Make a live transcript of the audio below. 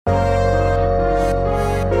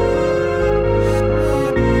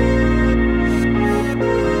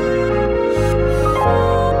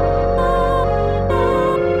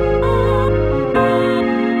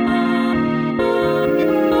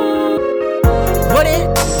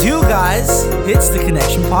You guys, it's the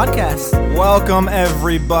Connection Podcast. Welcome,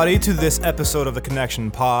 everybody, to this episode of the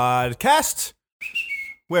Connection Podcast,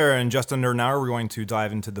 where in just under an hour, we're going to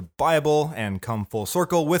dive into the Bible and come full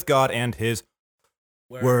circle with God and His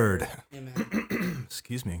Word. Amen.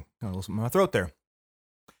 Excuse me, got a little something in my throat there.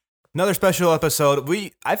 Another special episode.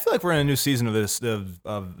 I feel like we're in a new season of this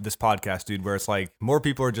podcast, dude, where it's like more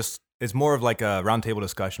people are just. It's more of like a roundtable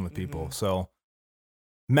discussion with people. Mm-hmm. So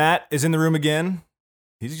Matt is in the room again.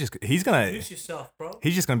 He's gonna Introduce yourself, bro.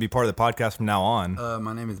 He's just gonna be part of the podcast from now on.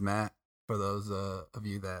 My name is Matt, for those of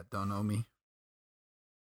you that don't know me.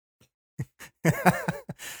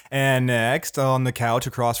 And next on the couch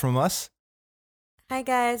across from us. Hi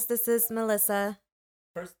guys, this is Melissa.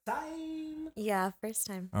 First time. Yeah, first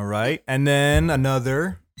time. All right. And then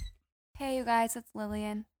another. Hey, you guys, it's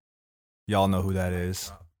Lillian. Y'all know who that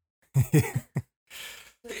is.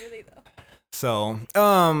 Literally, though. So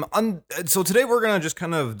today we're going to just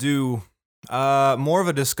kind of do more of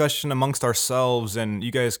a discussion amongst ourselves, and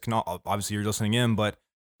you guys can obviously you're listening in, but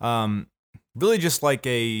really just like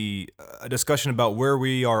a discussion about where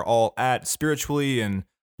we are all at spiritually and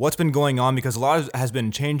what's been going on, because a lot has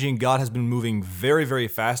been changing. God has been moving very, very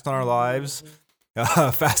fast on our lives,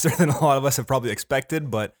 faster than a lot of us have probably expected.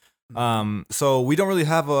 But so we don't really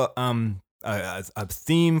have a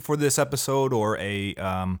theme for this episode or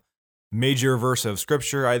a major verse of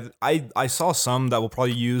scripture. I saw some that we'll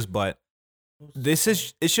probably use, but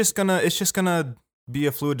it's just gonna be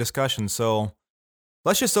a fluid discussion. So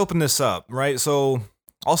let's just open this up, right? So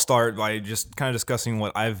I'll start by just kind of discussing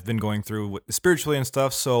what I've been going through spiritually and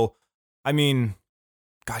stuff. So, I mean,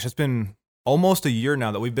 gosh, it's been almost a year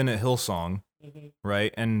now that we've been at Hillsong,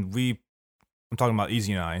 right? And I'm talking about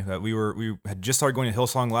Easy and I, that we had just started going to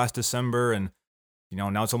Hillsong last December, and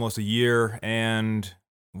now it's almost a year, and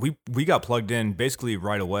we got plugged in basically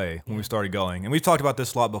right away when we started going. And we've talked about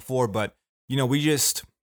this a lot before, but we just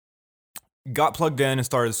got plugged in and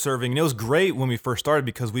started serving. And it was great when we first started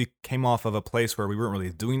because we came off of a place where we weren't really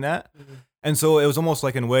doing that. And so it was almost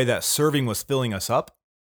like in a way that serving was filling us up.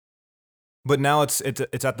 But now it's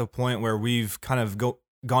at the point where we've kind of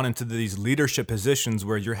gone into these leadership positions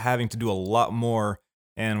where you're having to do a lot more,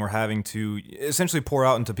 and we're having to essentially pour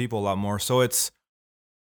out into people a lot more. So it's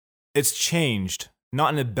changed,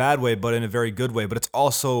 not in a bad way, but in a very good way. But it's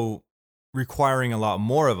also requiring a lot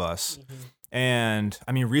more of us. And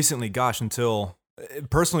I mean, recently, gosh, until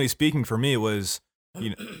personally speaking, for me, it was,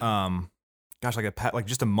 like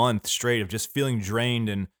just a month straight of just feeling drained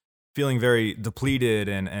and feeling very depleted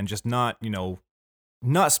and just not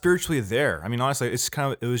spiritually there. I mean, honestly, it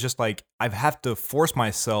was just like I've had to force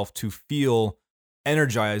myself to feel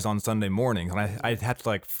energized on Sunday mornings, and I had to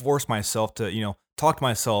like force myself to talk to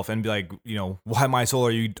myself and be like, why my soul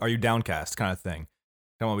are you downcast, kind of thing.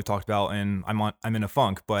 Kind of what we talked about, and I'm in a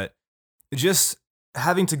funk, but just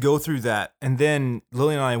having to go through that. And then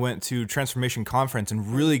Lily and I went to Transformation Conference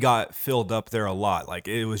and really got filled up there a lot. Like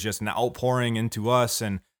it was just an outpouring into us,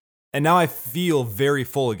 and now I feel very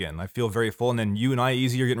full again. I feel very full. And then you and I,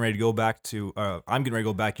 Easy, you're getting ready to go back to, I'm getting ready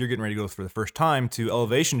to go back, you're getting ready to go for the first time to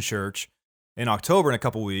Elevation Church in October in a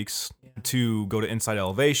couple weeks to go to Inside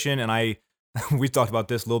Elevation. And we've talked about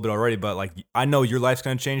this a little bit already, but like I know your life's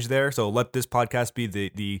going to change there. So let this podcast be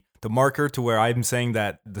the marker to where I'm saying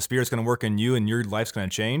that the Spirit's going to work in you and your life's going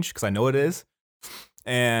to change, because I know it is.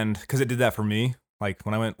 And because it did that for me. Like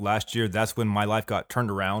when I went last year, that's when my life got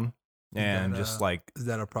turned around. And is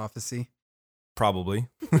that a prophecy? Probably.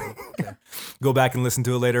 Okay. Go back and listen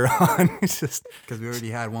to it later on. It's just because we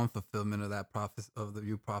already had one fulfillment of that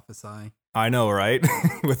you prophesying. I know, right?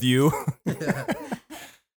 With you. Yeah.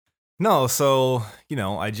 No, so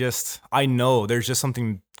I know there's just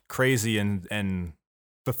something crazy and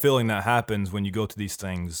fulfilling that happens when you go to these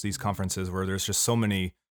things, these conferences, where there's just so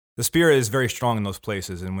many. The Spirit is very strong in those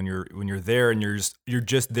places, and when you're there and you're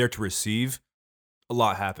just there to receive, a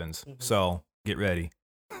lot happens. So get ready.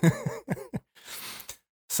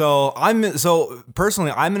 So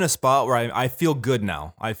personally, I'm in a spot where I feel good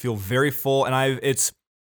now. I feel very full, and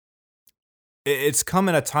it's come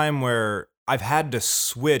at a time where I've had to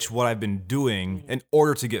switch what I've been doing in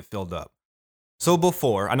order to get filled up. So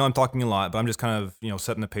before, I know I'm talking a lot, but I'm just kind of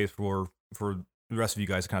setting the pace for the rest of you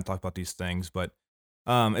guys to kind of talk about these things. But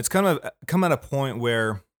it's kind of come at a point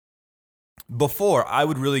where before I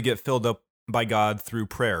would really get filled up by God through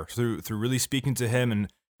prayer, through really speaking to Him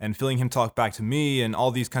and feeling Him talk back to me and all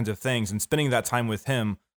these kinds of things, and spending that time with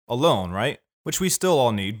Him alone, right? Which we still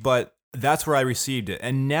all need, but that's where I received it.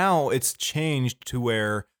 And now it's changed to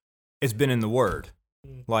where it's been in the Word.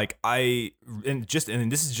 Like and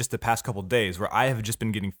this is just the past couple days where I have just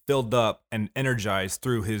been getting filled up and energized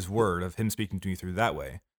through his word of him speaking to me through that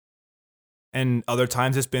way. And other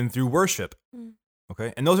times it's been through worship. Mm.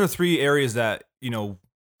 Okay. And those are three areas that,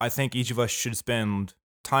 I think each of us should spend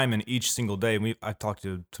time in each single day. And I talked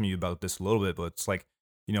to some of you about this a little bit, but it's like,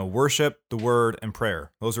 worship, the word, and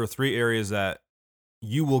prayer. Those are three areas that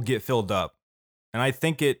you will get filled up. And I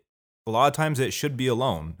think a lot of times it should be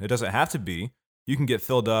alone. It doesn't have to be. You can get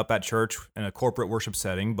filled up at church in a corporate worship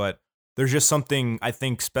setting, but there's just something I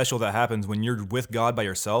think special that happens when you're with God by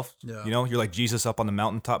yourself. Yeah. You're like Jesus up on the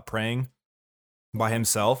mountaintop praying by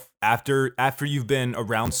himself after you've been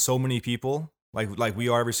around so many people like we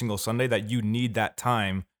are every single Sunday, that you need that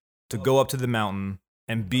time to go up to the mountain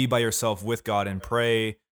and be by yourself with God and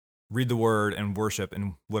pray, read the word, and worship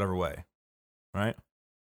in whatever way. Right?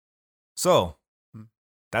 So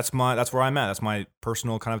that's where I'm at. That's my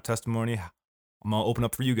personal kind of testimony. I'm gonna open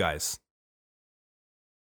up for you guys.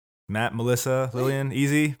 Matt, Melissa, Lillian,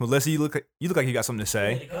 easy. Melissa, you look like you got something to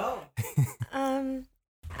Way to say. go.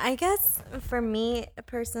 I guess for me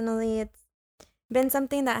personally, it's been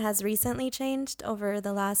something that has recently changed over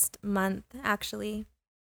the last month, actually.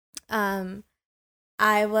 I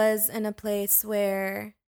was in a place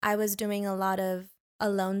where I was doing a lot of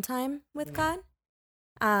alone time with God.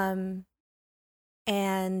 And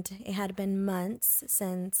it had been months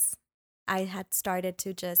since I had started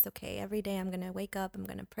to just, every day I'm going to wake up, I'm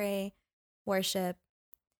going to pray, worship.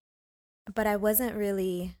 But I wasn't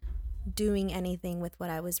really doing anything with what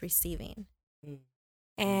I was receiving. Mm.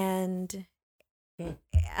 And Mm.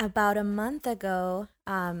 about a month ago,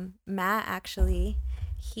 Matt actually,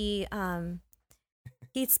 he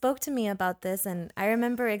spoke to me about this, and I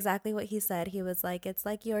remember exactly what he said. He was like, it's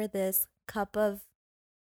like you're this cup of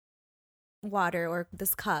water, or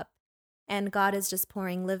this cup, and God is just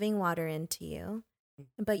pouring living water into you,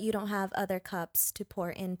 but you don't have other cups to pour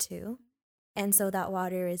into. And so that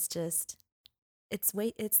water is just, it's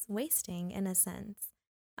wasting in a sense,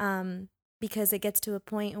 because it gets to a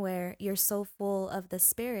point where you're so full of the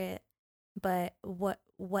Spirit, but what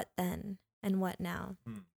then and what now?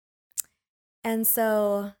 And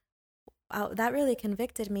so that really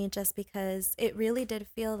convicted me, just because it really did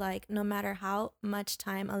feel like no matter how much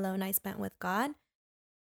time alone I spent with God,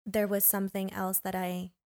 there was something else that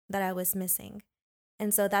I was missing.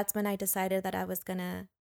 And so that's when I decided that I was going to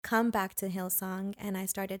come back to Hillsong, and I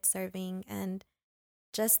started serving. And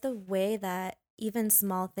just the way that even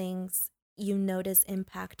small things you notice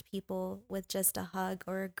impact people with just a hug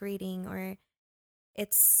or a greeting, or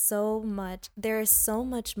it's so much, there is so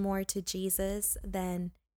much more to Jesus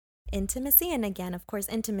than intimacy. And again, of course,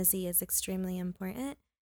 intimacy is extremely important,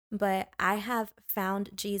 but I have found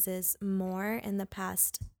Jesus more in the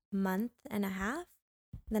past month and a half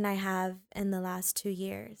than I have in the last 2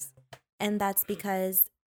 years. And that's because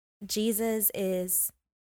Jesus is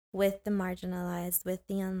with the marginalized, with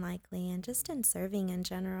the unlikely, and just in serving in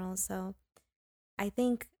general. So I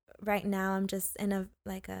think right now I'm just in a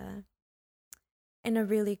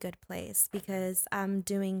really good place, because I'm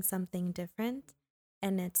doing something different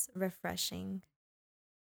and it's refreshing.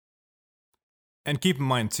 And keep in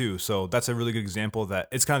mind too, so that's a really good example that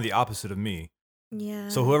it's kind of the opposite of me. Yeah.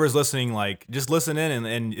 So whoever's listening, like, just listen in,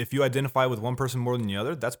 and if you identify with one person more than the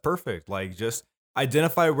other, that's perfect. Like, just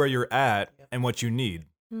identify where you're at and what you need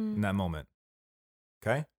in that moment.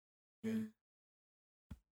 Okay? Mm.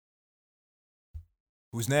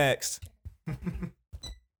 Who's next?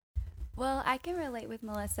 Well, I can relate with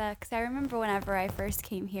Melissa, because I remember whenever I first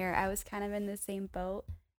came here, I was kind of in the same boat,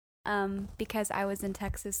 because I was in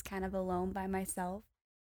Texas kind of alone by myself.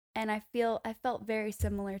 And I felt very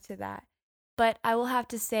similar to that. But I will have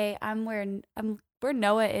to say I'm where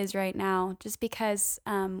Noah is right now, just because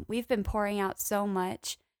we've been pouring out so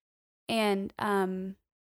much. And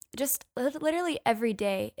just literally every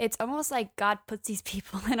day, it's almost like God puts these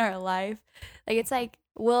people in our life. Like, it's like,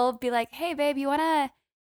 we'll be like, hey, babe, do you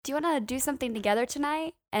want to do something together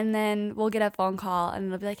tonight? And then we'll get a phone call, and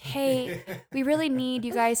it'll be like, hey, we really need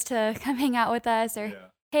you guys to come hang out with us. Or,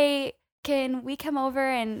 hey, can we come over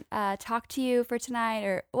and talk to you for tonight,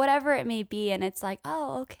 or whatever it may be. And it's like,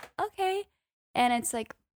 oh, okay. And it's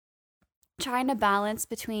like trying to balance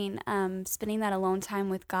between spending that alone time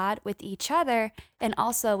with God, with each other, and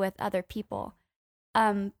also with other people.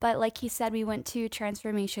 But like he said, we went to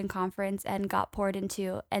Transformation Conference and got poured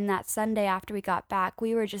into. And that Sunday after we got back,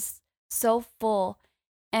 we were just so full.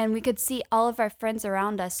 And we could see all of our friends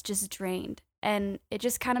around us just drained. And it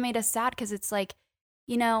just kind of made us sad, because it's like,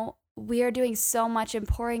 we are doing so much and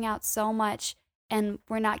pouring out so much, and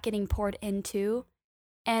we're not getting poured into.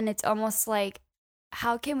 And it's almost like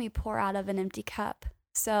how can we pour out of an empty cup?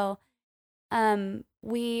 So I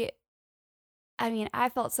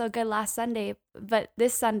felt so good last Sunday, but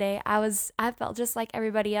this Sunday I felt just like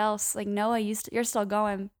everybody else. Like, Noah, you're still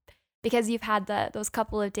going because you've had those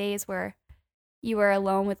couple of days where you were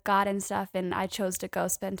alone with God and stuff, and I chose to go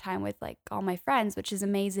spend time with like all my friends, which is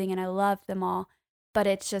amazing, and I love them all. But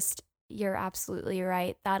it's just, you're absolutely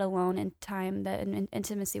right. That alone in time, that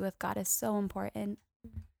intimacy with God is so important.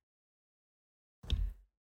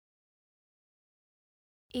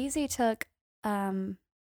 Easy took some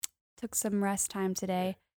rest time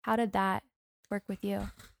today. How did that work with you?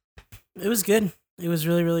 It was good. It was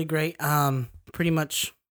really, really great. Pretty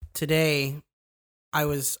much today, I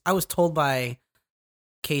was told by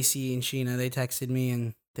Casey and Sheena. They texted me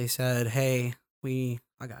and they said, "Hey, I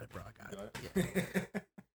got it, bro. I got it." Yeah.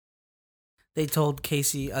 They told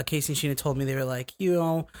Casey and Sheena told me, they were like,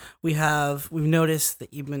 we've noticed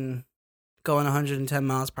that you've been going 110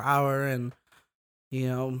 miles per hour, and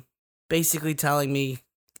basically telling me,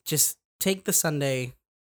 just take the Sunday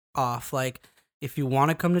off. Like, if you want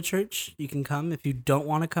to come to church, you can come. If you don't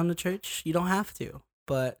want to come to church, you don't have to.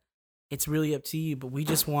 But it's really up to you. But we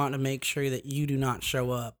just want to make sure that you do not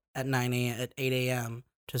show up at 8 a.m.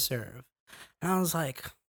 to serve. And I was like,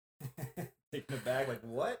 Taken aback, like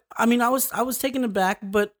what? I mean, I was taken aback,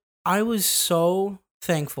 but I was so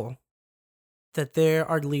thankful that there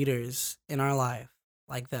are leaders in our life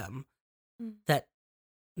like them that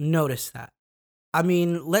notice that. I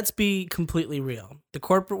mean, let's be completely real. The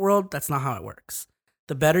corporate world, that's not how it works.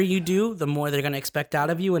 The better you do, the more they're going to expect out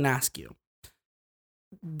of you and ask you.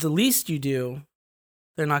 The least you do,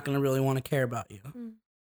 they're not going to really want to care about you.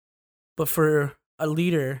 But for a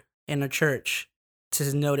leader in a church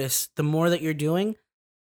to notice the more that you're doing,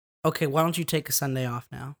 okay, why don't you take a Sunday off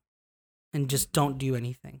now and just don't do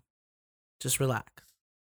anything? Just relax.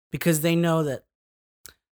 Because they know that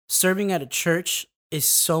serving at a church is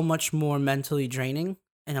so much more mentally draining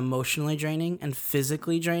and emotionally draining and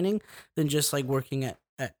physically draining than just like working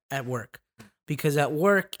at work. Because at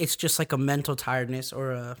work, it's just like a mental tiredness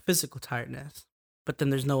or a physical tiredness. But then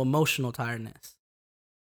there's no emotional tiredness,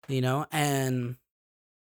 and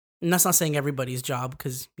that's not saying everybody's job,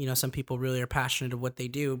 because, some people really are passionate of what they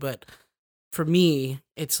do. But for me,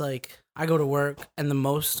 it's like I go to work and the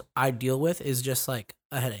most I deal with is just like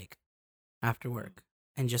a headache after work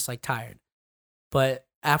and just like tired. But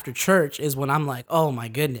after church is when I'm like, oh my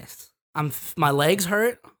goodness, my legs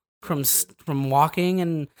hurt from walking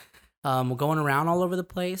and going around all over the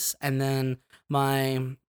place, and then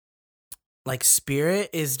my like spirit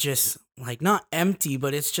is just like not empty,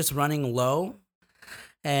 but it's just running low.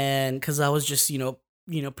 And because I was just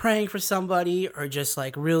praying for somebody, or just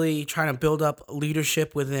like really trying to build up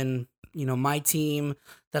leadership within my team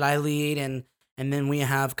that I lead, and then we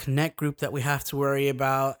have Connect Group that we have to worry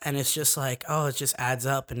about, and it's just like, oh, it just adds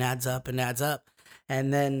up and adds up and adds up.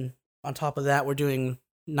 And then on top of that, we're doing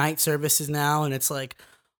night services now, and it's like,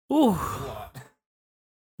 ooh.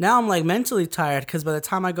 Now I'm like mentally tired, because by the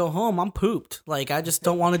time I go home, I'm pooped. Like, I just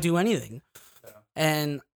don't want to do anything. Yeah.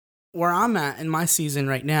 And where I'm at in my season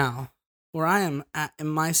right now,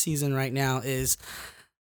 is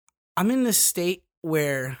I'm in this state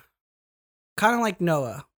where, kind of like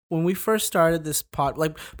Noah, when we first started this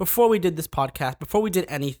before we did this podcast, before we did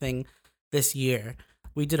anything this year,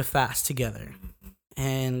 we did a fast together.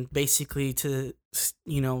 And basically to,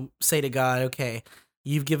 say to God, okay,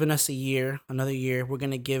 you've given us another year. We're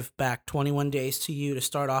going to give back 21 days to you to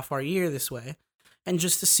start off our year this way. And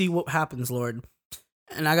just to see what happens, Lord.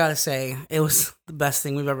 And I got to say, it was the best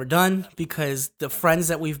thing we've ever done, because the friends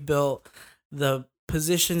that we've built, the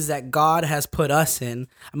positions that God has put us in.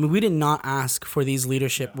 I mean, we did not ask for these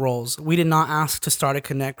leadership roles. We did not ask to start a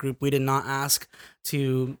Connect Group. We did not ask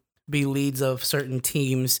to be leads of certain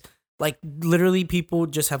teams. Like, literally, people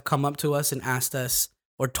just have come up to us and asked us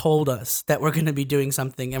or told us that we're going to be doing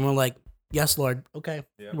something. And we're like, yes, Lord. Okay,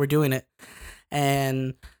 we're doing it.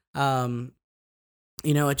 And,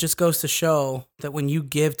 it just goes to show that when you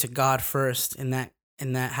give to God first, and that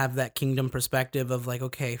have that kingdom perspective of like,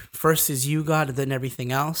 okay, first is you, God, and then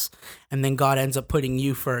everything else. And then God ends up putting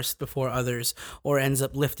you first before others, or ends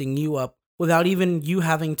up lifting you up without even you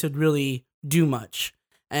having to really do much.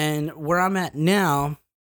 And where I'm at now,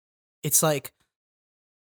 it's like,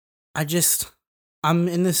 I'm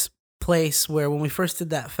in this place where when we first did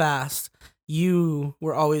that fast, you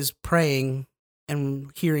were always praying and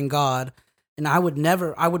hearing God. And I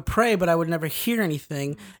would pray, but I would never hear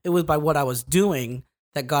anything. It was by what I was doing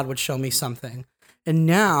that God would show me something. And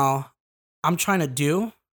now I'm trying to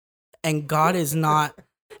do, and God is not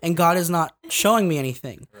showing me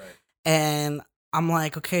anything. Right. And I'm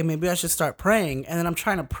like, okay, maybe I should start praying. And then I'm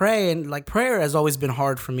trying to pray, and like prayer has always been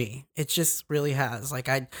hard for me. It just really has. Like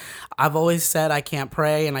I've always said I can't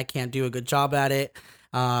pray and I can't do a good job at it.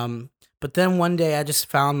 But then one day I just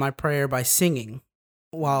found my prayer by singing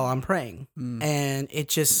while I'm praying. And it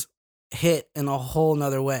just hit in a whole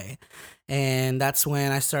nother way. And that's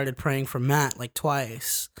when I started praying for Matt like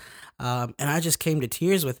twice. And I just came to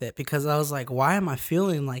tears with it because I was like, why am I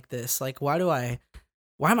feeling like this? Like, why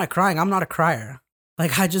am I crying? I'm not a crier.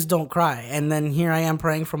 Like, I just don't cry. And then here I am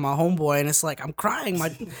praying for my homeboy, and it's like, I'm crying.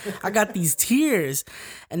 I got these tears.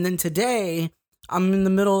 And then today, I'm in the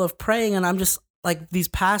middle of praying, and I'm just, like, these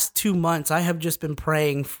past 2 months, I have just been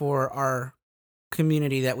praying for our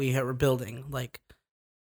community that we are building. Like,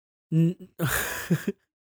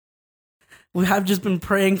 we have just been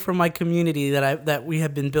praying for my community that we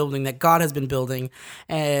have been building, that God has been building,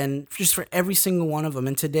 and just for every single one of them.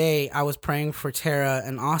 And today I was praying for Tara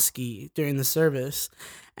and Oski during the service,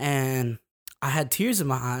 and I had tears in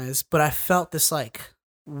my eyes, but I felt this like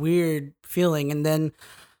weird feeling. And then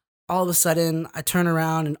all of a sudden I turn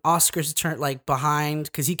around and Oscar's turned like behind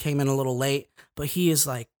because he came in a little late, but he is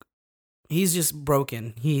like, he's just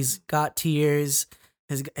broken. He's got tears.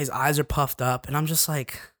 His eyes are puffed up, and I'm just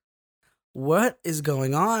like, what is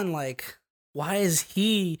going on? Like, why is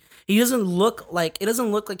he doesn't look like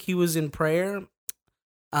he was in prayer,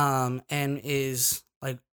 and is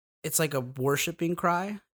like, it's like a worshiping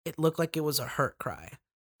cry. It looked like it was a hurt cry.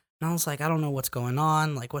 And I was like, I don't know what's going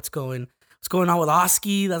on. Like, what's going on with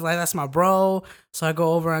Oski? That's my bro. So I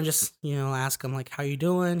go over and just, ask him like, how you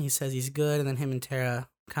doing? He says he's good. And then him and Tara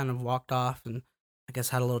kind of walked off and I guess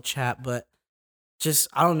had a little chat, but just,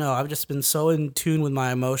 I don't know. I've just been so in tune with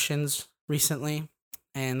my emotions recently,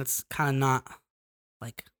 and it's kind of not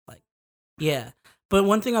like yeah. But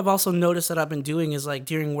one thing I've also noticed that I've been doing is like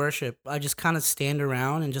during worship, I just kind of stand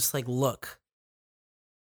around and just like look.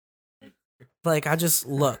 Like I just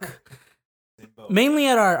look. Mainly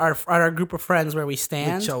at our group of friends where we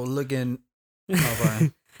stand. With your looking.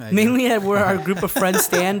 Mainly at where our group of friends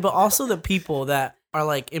stand, but also the people that are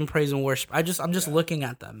like in praise and worship. I'm just looking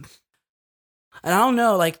at them. And I don't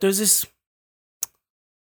know, like there's this.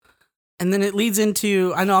 And then it leads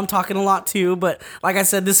into, I know I'm talking a lot too, but like I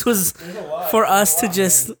said, this was for us to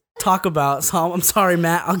just talk about. So I'm sorry,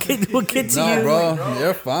 Matt. We'll get to you. No, bro,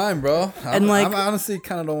 you're fine, bro. And I honestly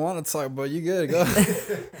kind of don't want to talk, but you good. Go.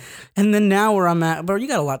 And then now where I'm at, bro, you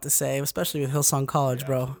got a lot to say, especially with Hillsong College,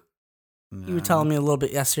 bro. Nah. You were telling me a little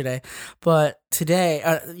bit yesterday, but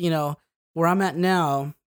today, where I'm at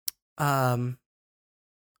now, I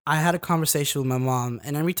had a conversation with my mom,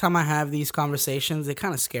 and every time I have these conversations, they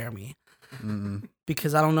kind of scare me.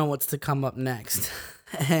 Because I don't know what's to come up next.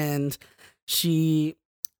 And we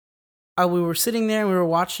were sitting there and we were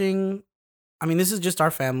watching. I mean, this is just our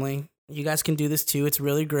family. You guys can do this too. It's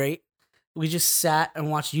really great. We just sat and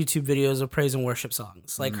watched YouTube videos of praise and worship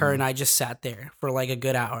songs. Like her and I just sat there for like a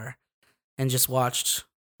good hour and just watched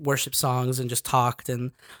worship songs and just talked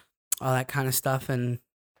and all that kind of stuff. And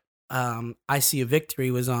I See a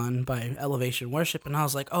Victory was on by Elevation Worship, and I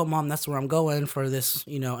was like, oh, Mom, that's where I'm going for this,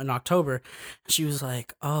 in October. She was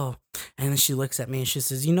like, oh, and then she looks at me and she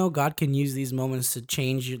says, God can use these moments to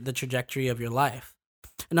change the trajectory of your life.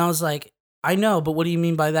 And I was like, I know, but what do you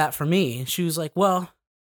mean by that for me? And she was like, well,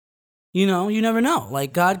 you never know.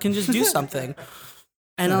 Like, God can just do something.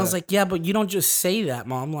 And I was like, yeah, but you don't just say that,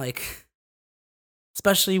 Mom. Like,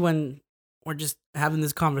 especially when we're just having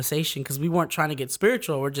this conversation, because we weren't trying to get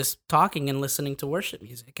spiritual. We're just talking and listening to worship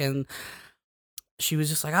music. And she was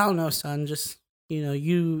just like, I don't know, son, just,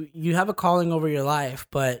 you have a calling over your life,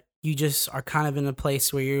 but you just are kind of in a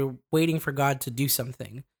place where you're waiting for God to do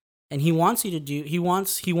something. And he wants you to he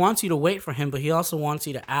wants you to wait for him, but he also wants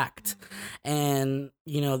you to act. And,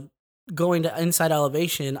 going to Inside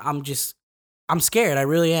Elevation, I'm scared. I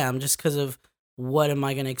really am, just because of what am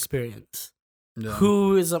I going to experience? Yeah.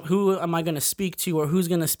 Who am I going to speak to, or who's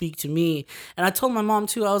going to speak to me? And I told my mom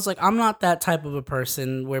too, I was like, I'm not that type of a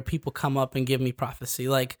person where people come up and give me prophecy.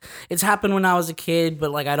 Like, it's happened when I was a kid, but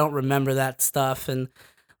like I don't remember that stuff, and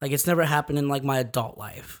like it's never happened in like my adult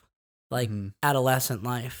life, like adolescent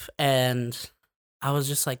life. And I was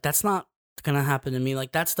just like, that's not going to happen to me.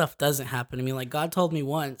 Like, that stuff doesn't happen to me. Like, God told me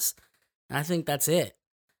once, and I think that's it.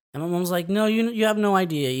 And my mom was like, no, you have no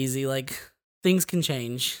idea, Easy. Like, things can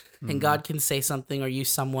change. And God can say something or use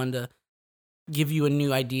someone to give you a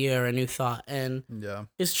new idea or a new thought. And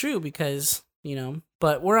it's true because,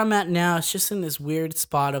 but where I'm at now, it's just in this weird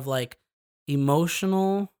spot of like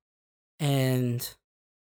emotional and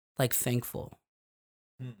like thankful.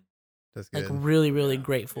 That's good. Like really, really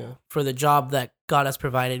grateful for the job that God has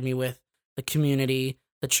provided me with, the community,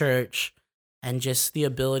 the church, and just the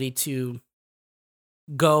ability to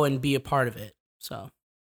go and be a part of it. So,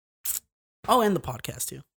 and the podcast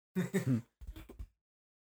too.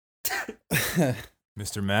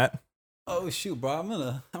 Mr. Matt, Oh shoot, bro! I'm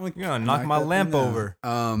gonna you're gonna knock my that lamp thing over.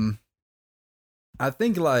 out. I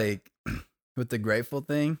think like with the grateful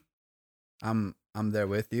thing, I'm there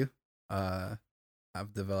with you.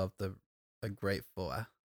 I've developed a grateful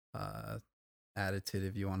attitude,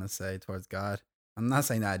 if you want to say, towards God. I'm not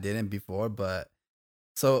saying that I didn't before, but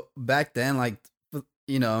so back then, like,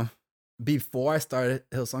 you know, before I started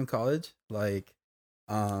Hillsong College, like,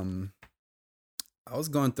 I was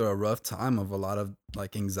going through a rough time of a lot of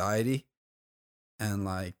like anxiety and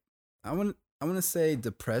like I wouldn't say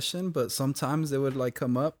depression, but sometimes it would like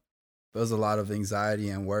come up. There was a lot of anxiety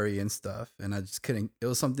and worry and stuff, and I just couldn't. It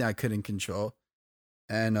was something I couldn't control,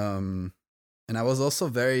 and I was also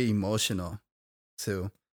very emotional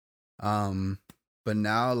too. But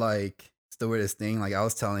now like it's the weirdest thing. Like I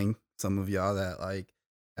was telling some of y'all that like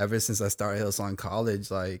ever since I started Hillsong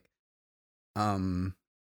College, like I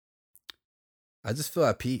just feel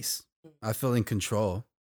at peace. I feel in control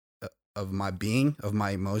of my being, of my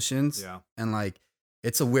emotions. Yeah. And like,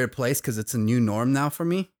 it's a weird place because it's a new norm now for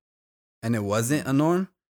me. And it wasn't a norm.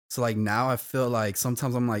 So like now I feel like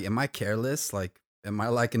sometimes I'm like, am I careless? Like, am I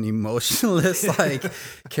like an emotionless, like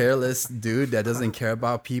careless dude that doesn't care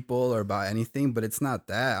about people or about anything? But it's not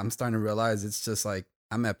that. I'm starting to realize it's just like,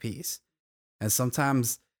 I'm at peace. And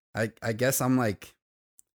sometimes I guess I'm like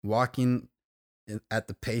walking at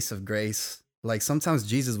the pace of grace. Like sometimes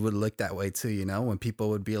Jesus would look that way too, you know, when people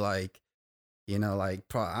would be like, you know, like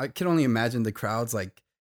I could only imagine the crowds like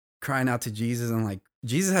crying out to Jesus, and like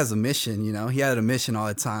Jesus has a mission, you know, he had a mission all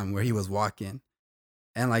the time where he was walking.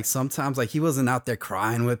 And like sometimes like he wasn't out there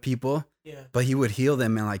crying with people, but he would heal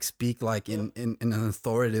them and like speak like in an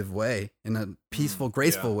authoritative way, in a peaceful,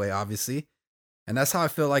 graceful way, obviously. And that's how I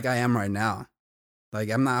feel like I am right now. Like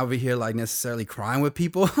I'm not over here like necessarily crying with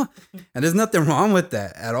people, and there's nothing wrong with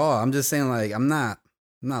that at all. I'm just saying like I'm not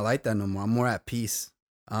like that no more. I'm more at peace.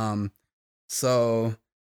 So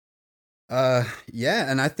yeah,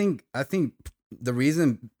 and I think the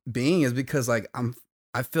reason being is because like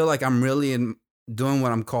I feel like I'm really doing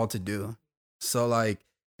what I'm called to do. So like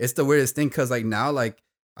it's the weirdest thing because like now like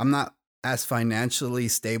I'm not as financially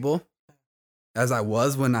stable as I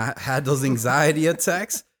was when I had those anxiety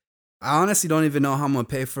attacks. I honestly don't even know how I'm gonna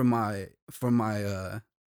pay for my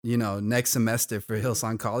you know, next semester for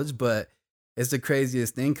Hillsong College, but it's the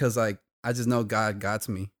craziest thing because like I just know God got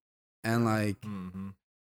me, and like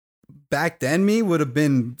back then me would have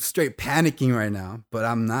been straight panicking right now, but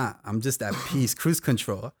I'm not. I'm just at peace, cruise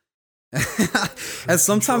control. And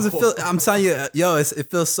sometimes I'm telling you, yo, it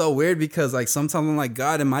feels so weird because like sometimes I'm like,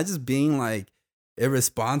 God, am I just being like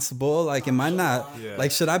irresponsible? Like, am I not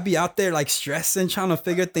like, should I be out there like stressing, trying to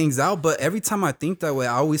figure things out? But every time I think that way,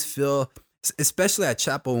 I always feel, especially at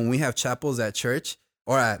chapel, when we have chapels at church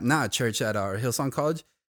or not church, at our Hillsong College,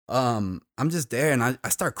 I'm just there and I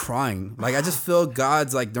start crying. Like I just feel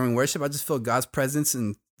God's, like during worship, I just feel God's presence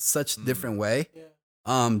in such a different way.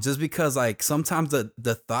 Just because like sometimes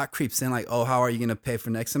the thought creeps in like, oh, how are you gonna pay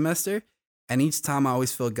for next semester? And each time I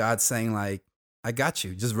always feel God saying like, I got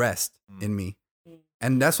you, just rest in me.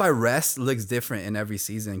 And that's why rest looks different in every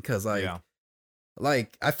season. Cause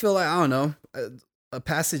like I feel like, I don't know, a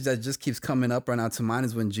passage that just keeps coming up right now to mind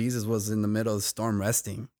is when Jesus was in the middle of the storm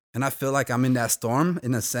resting. And I feel like I'm in that storm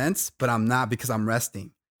in a sense, but I'm not because I'm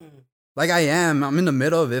resting. Like I'm in the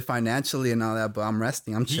middle of it financially and all that, but I'm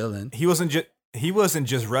resting. I'm chilling. He wasn't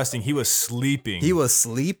just resting. He was sleeping. He was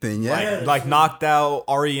sleeping. Yeah. Like knocked out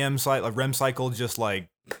REM cycle, like REM cycle, just like.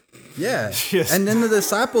 Yeah. And then the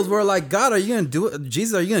disciples were like, God, are you going to do it?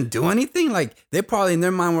 Jesus, are you going to do anything? Like they probably in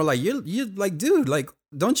their mind were like, you like, dude, like,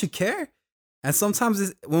 don't you care? And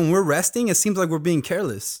sometimes when we're resting, it seems like we're being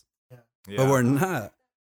careless, but we're not.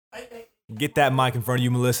 Get that mic in front of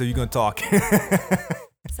you, Melissa. You're going to talk.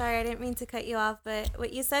 Sorry, I didn't mean to cut you off, but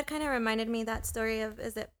what you said kind of reminded me that story of,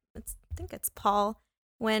 I think it's Paul,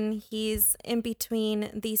 when he's in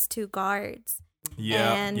between these two guards.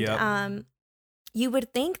 Yeah. And you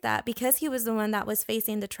would think that because he was the one that was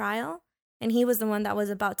facing the trial and he was the one that was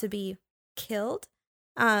about to be killed,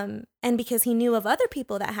 and because he knew of other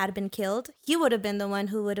people that had been killed, he would have been the one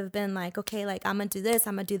who would have been like, okay, like I'm gonna do this,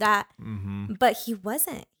 I'm gonna do that. But he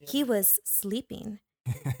wasn't. He was sleeping.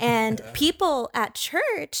 And people at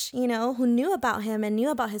church, you know, who knew about him and knew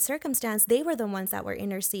about his circumstance, they were the ones that were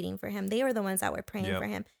interceding for him. They were the ones that were praying for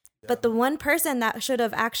him. But the one person that should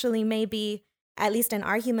have actually maybe, at least in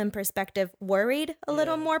our human perspective, worried a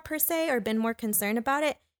little more per se or been more concerned about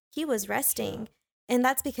it, he was resting. And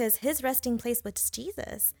that's because his resting place was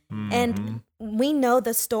Jesus. Mhm. And we know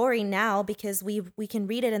the story now because we can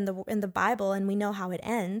read it in the Bible and we know how it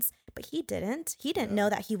ends. But he didn't. He didn't know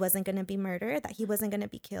that he wasn't going to be murdered, that he wasn't going to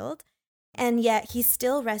be killed. And yet he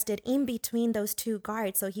still rested in between those two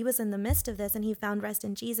guards. So he was in the midst of this and he found rest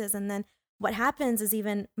in Jesus. And then what happens is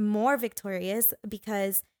even more victorious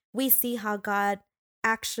because we see how God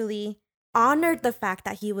actually honored the fact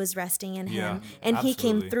that he was resting in him. And he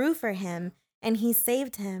came absolutely. through for him and he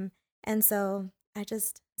saved him. And so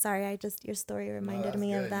your story reminded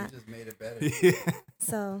me of that. You just made it better. Yeah.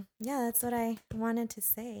 So yeah, that's what I wanted to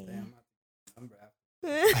say. Damn, I'm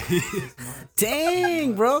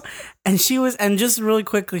Dang, bro. And just really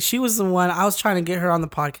quickly, she was the one I was trying to get her on the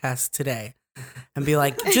podcast today and be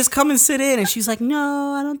like, just come and sit in. And she's like,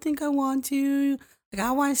 no, I don't think I want to. Like,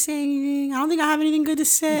 I want to say anything. I don't think I have anything good to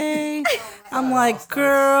say. I'm like,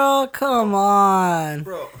 girl, come on.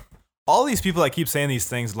 Bro. All these people that keep saying these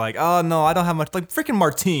things like, oh no, I don't have much, like freaking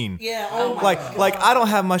Martine. Yeah. Oh my Like I don't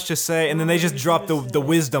have much to say, and then they just drop the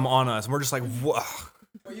wisdom on us, and we're just like, whoa.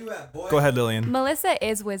 Where you at, boy? Go ahead, Lillian. Melissa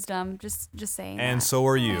is wisdom. Just saying. And that. so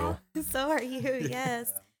are you. So are you,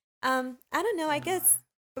 yes. I don't know, I guess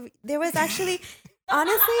there was actually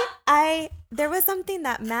honestly, there was something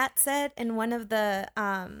that Matt said in one of the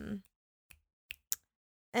not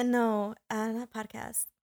podcast.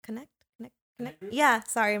 Connect. Yeah,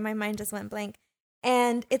 sorry, my mind just went blank.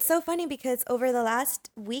 And it's so funny because over the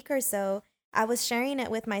last week or so, I was sharing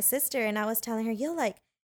it with my sister and I was telling her, yo, like,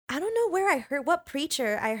 I don't know where I heard what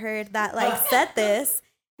preacher I heard that like said this,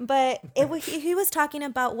 but he was talking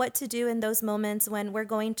about what to do in those moments when we're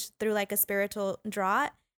going through like a spiritual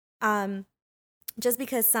drought. Just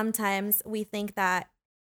because sometimes we think that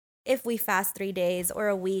if we fast 3 days or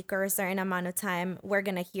a week or a certain amount of time, we're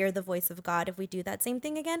going to hear the voice of God if we do that same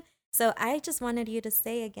thing again. So I just wanted you to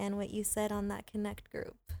say again what you said on that Connect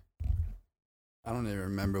group. I don't even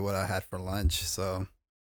remember what I had for lunch, so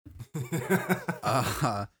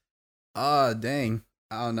dang.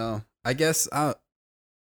 I don't know. I guess I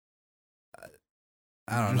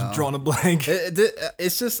don't know. Just drawing a blank.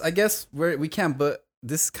 It's just, I guess we can't, but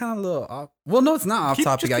this is kind of a little off. Well, no, it's not off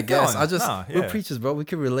topic, just I keep guess. going. We're preachers, bro. We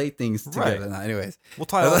can relate things together. Right. Now, anyways. We'll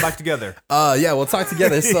tie it all back together. Yeah, we'll talk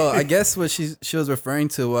together. So I guess what she was referring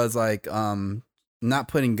to was like not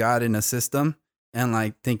putting God in a system and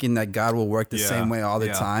like thinking that God will work the same way all the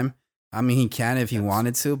time. I mean, he can if he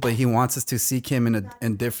wanted to, but he wants us to seek him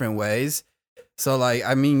in different ways. So like,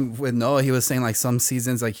 I mean, with Noah, he was saying like some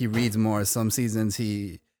seasons like he reads more, some seasons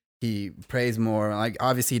he prays more. Like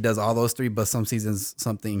obviously he does all those three, but some seasons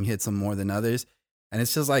something hits him more than others. And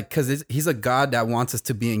it's just like, cause he's a God that wants us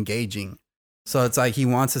to be engaging. So it's like, he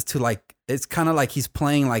wants us to like, it's kind of like he's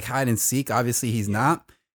playing like hide and seek. Obviously he's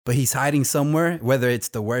not, but he's hiding somewhere, whether it's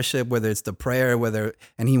the worship, whether it's the prayer,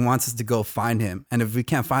 and he wants us to go find him. And if we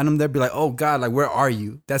can't find him there, be like, oh God, like, where are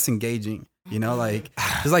you? That's engaging. You know, like,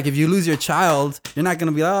 it's like if you lose your child, you're not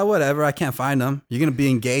going to be like, oh, whatever, I can't find them. You're going to be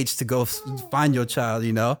engaged to go find your child,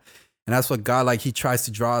 you know? And that's what God, like, he tries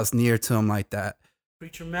to draw us near to him like that.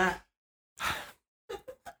 Preacher Matt.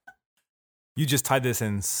 You just tied this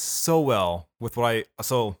in so well with what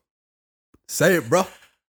Say it, bro.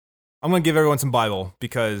 I'm going to give everyone some Bible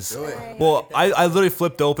because, Do it. well, I literally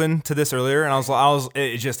flipped open to this earlier and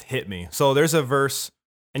it just hit me. So there's a verse,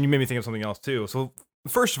 and you made me think of something else too. So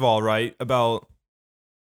first of all, right, about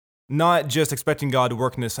not just expecting God to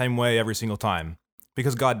work in the same way every single time,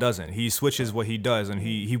 because God doesn't. He switches what he does, and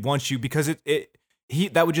he wants you, because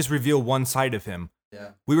that would just reveal one side of him.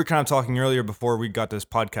 Yeah. We were kind of talking earlier before we got this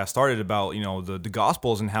podcast started about, you know, the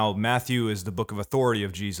Gospels and how Matthew is the book of authority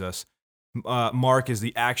of Jesus. Mark is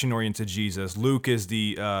the action-oriented Jesus. Luke is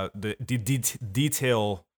the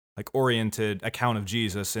detail like oriented account of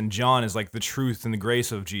Jesus, and John is like the truth and the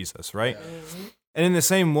grace of Jesus, right? Mm-hmm. And in the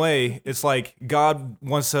same way, it's like God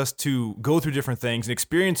wants us to go through different things and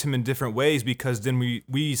experience him in different ways, because then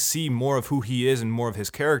we see more of who he is and more of his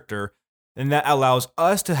character, and that allows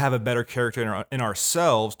us to have a better character in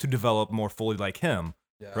ourselves to develop more fully like him,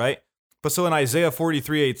 right? But so in Isaiah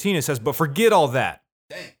 43:18, it says, but forget all that.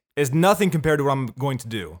 Dang. It's nothing compared to what I'm going to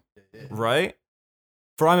do, right?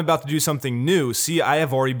 For I'm about to do something new. See, I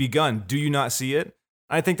have already begun. Do you not see it?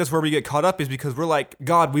 I think that's where we get caught up, is because we're like,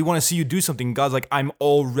 God, we want to see you do something. God's like, I'm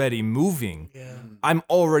already moving. Yeah. I'm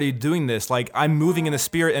already doing this. Like, I'm moving in the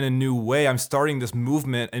spirit in a new way. I'm starting this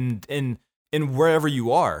movement in wherever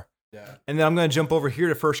you are. Yeah. And then I'm going to jump over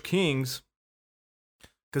here to 1 Kings,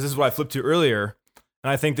 because this is what I flipped to earlier.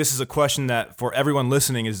 And I think this is a question that for everyone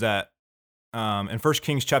listening is that in 1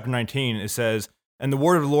 Kings chapter 19, it says, and the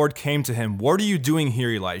word of the Lord came to him, what are you doing here,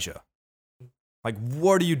 Elijah? Like,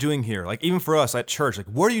 what are you doing here? Like, even for us at church, like,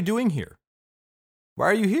 what are you doing here? Why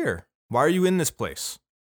are you here? Why are you in this place?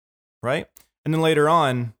 Right? And then later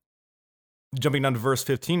on, jumping down to verse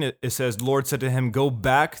 15, it says, the Lord said to him, go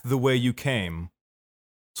back the way you came.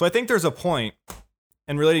 So I think there's a point,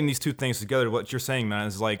 and relating these two things together, what you're saying, man,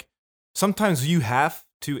 is like, sometimes you have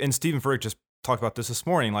to, and Stephen Furtick just talked about this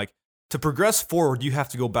morning, like, to progress forward, you have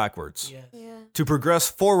to go backwards. Yes. Yeah. To progress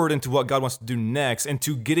forward into what God wants to do next, and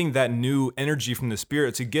to getting that new energy from the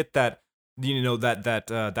Spirit, to get that,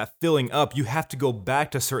 that filling up, you have to go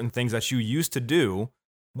back to certain things that you used to do,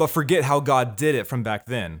 but forget how God did it from back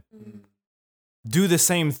then. Mm-hmm. Do the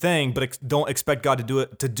same thing, but don't expect God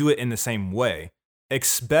to do it in the same way.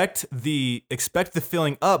 Expect the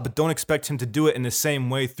filling up, but don't expect Him to do it in the same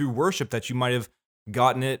way through worship that you might have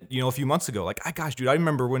gotten it, a few months ago. Like, gosh, dude, I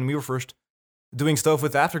remember when we were first doing stuff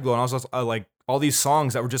with Afterglow, and I was just, like, all these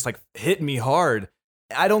songs that were just like hitting me hard.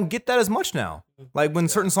 I don't get that as much now. Like, when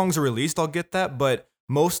certain songs are released, I'll get that, but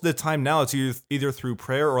most of the time now it's either through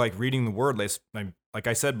prayer or like reading the Word. Like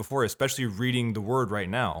I said before, especially reading the Word right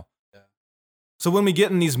now. So when we get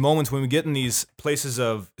in these moments, when we get in these places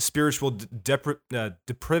of spiritual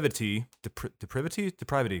depravity,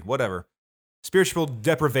 whatever, spiritual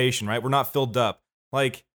deprivation, right? We're not filled up.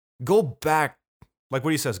 Like, go back, like what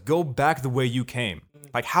he says, go back the way you came.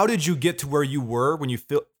 Like, how did you get to where you were when you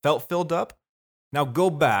felt filled up? Now go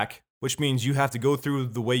back, which means you have to go through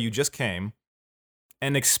the way you just came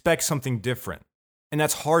and expect something different. And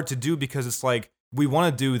that's hard to do because it's like, we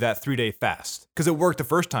want to do that 3-day fast because it worked the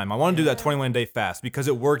first time. I want to do that 21-day fast because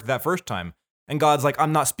it worked that first time. And God's like,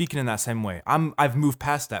 I'm not speaking in that same way. I've moved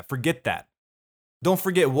past that. Forget that. Don't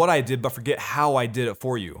forget what I did, but forget how I did it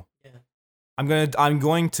for you. Yeah. I'm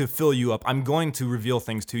going to fill you up. I'm going to reveal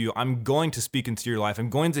things to you. I'm going to speak into your life. I'm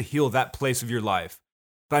going to heal that place of your life.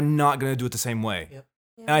 But I'm not going to do it the same way. Yep.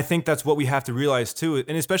 Yeah. And I think that's what we have to realize too,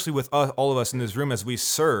 and especially with all of us in this room as we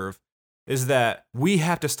serve, is that we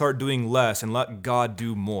have to start doing less and let God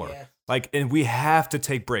do more. Yeah. Like, and we have to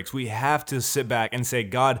take breaks. We have to sit back and say,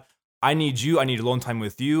 God, I need you. I need alone time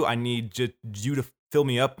with you. I need you to fill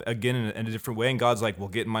me up again in a different way. And God's like, well,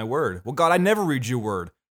 get in my word. Well, God, I never read your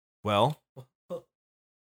word. Well,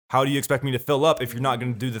 how do you expect me to fill up if you're not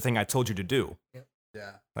going to do the thing I told you to do?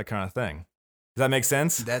 Yeah. That kind of thing. Does that make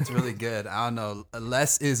sense? That's really good. I don't know.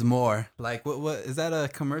 Less is more. Like, what is that a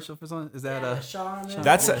commercial for something? Is that a Charmin?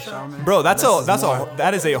 That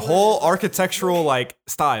is a whole architectural like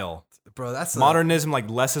style. Bro, that's modernism, like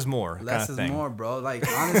less is more. Less kind of is more, bro. Like,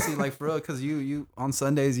 honestly, like for real, because you on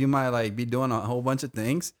Sundays you might like be doing a whole bunch of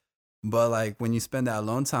things, but like when you spend that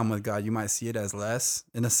alone time with God, you might see it as less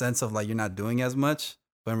in the sense of like you're not doing as much,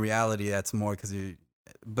 but in reality that's more because you.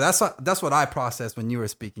 But that's what I processed when you were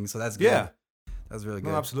speaking, so that's good. Yeah. That's really good.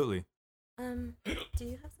 No, absolutely. Do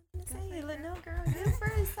you have something to say? No, girl, you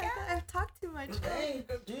first. I've talked too much. Hey,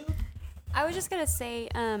 dude. I was just gonna say,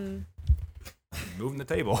 moving the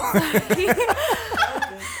table.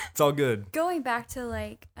 It's all good. Going back to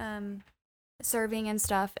like serving and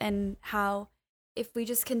stuff, and how if we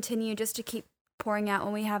just continue just to keep pouring out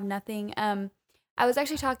when we have nothing. I was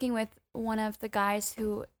actually talking with one of the guys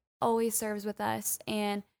who always serves with us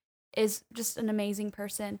and is just an amazing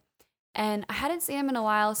person. And I hadn't seen him in a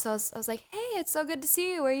while, so I was like, hey, it's so good to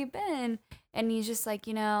see you. Where you been? And he's just like,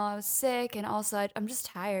 I was sick, and also I'm just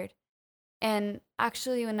tired. And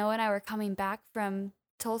actually, when Noah and I were coming back from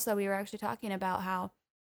Tulsa, we were actually talking about how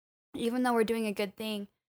even though we're doing a good thing,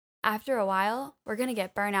 after a while, we're going to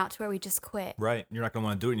get burnt out to where we just quit. Right. You're not going to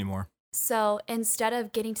want to do it anymore. So instead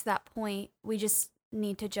of getting to that point, we just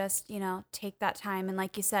need to just, take that time and,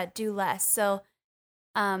 like you said, do less. So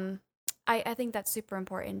I think that's super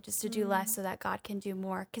important, just to do less so that God can do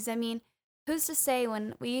more. Because, who's to say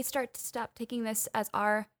when we start to stop taking this as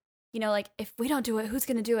our, like, if we don't do it, who's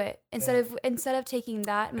going to do it? Instead of taking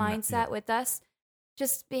that mindset with us,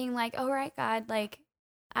 just being like, all right, God, like,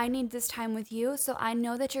 I need this time with you. So I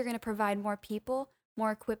know that you're going to provide more people,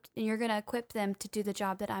 more equipped, and you're going to equip them to do the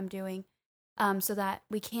job that I'm doing, so that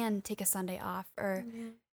we can take a Sunday off, or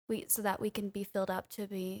so that we can be filled up to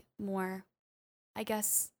be more, I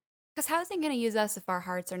guess. Because how is he going to use us if our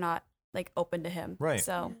hearts are not like open to him? Right.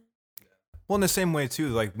 So, well, in the same way too,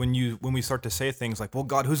 like when we start to say things like, "Well,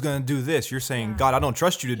 God, who's going to do this?" You're saying, "God, I don't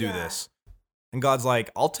trust you to do this," and God's like,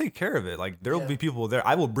 "I'll take care of it. Like there will be people there.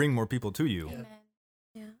 I will bring more people to you." Amen.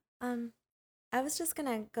 Yeah. I was just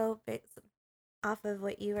gonna go off of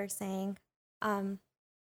what you were saying.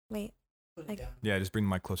 Wait. Yeah, just bring the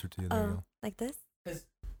mic closer to you. There you go. Like this?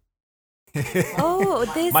 Oh,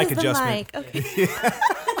 this mic is adjustment. The mic. Okay.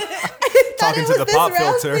 Talking to the pop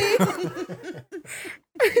filter.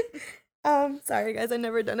 Sorry guys, I've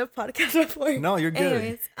never done a podcast before. No, you're good.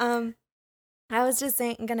 Anyways, I was just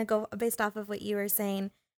saying, I'm gonna go based off of what you were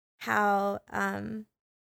saying, how I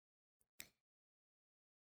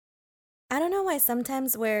don't know why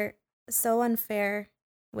sometimes we're so unfair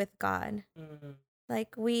with God.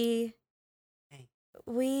 Like we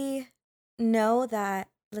know that,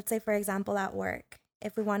 let's say for example at work,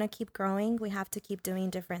 if we want to keep growing, we have to keep doing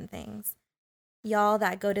different things. Y'all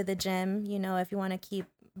that go to the gym, you know, if you want to keep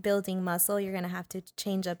building muscle, you're going to have to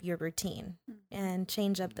change up your routine and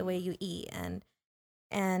change up the way you eat.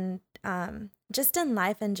 And just in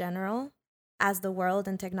life in general, as the world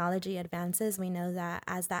and technology advances, we know that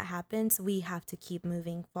as that happens, we have to keep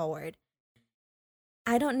moving forward.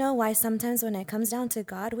 I don't know why sometimes when it comes down to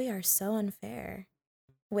God, we are so unfair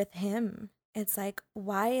with him. It's like,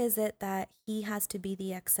 why is it that he has to be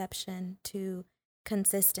the exception to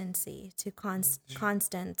consistency, to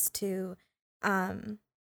constance, to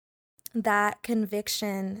that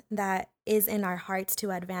conviction that is in our hearts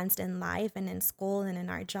to advance in life and in school and in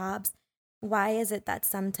our jobs? Why is it that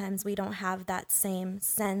sometimes we don't have that same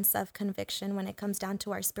sense of conviction when it comes down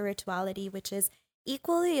to our spirituality, which is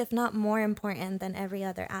equally, if not more important than every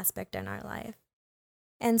other aspect in our life?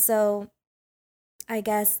 And so I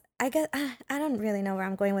guess I don't really know where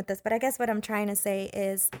I'm going with this, but I guess what I'm trying to say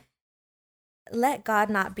is let God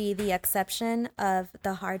not be the exception of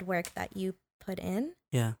the hard work that you put in.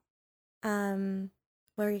 Yeah.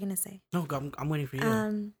 What were you gonna say? No, I'm waiting for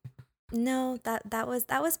you. No, that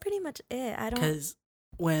was pretty much it. I don't, Because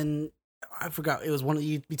when I forgot, it was one of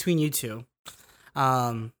you between you two.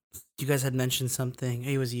 You guys had mentioned something.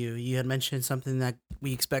 It was you. You had mentioned something that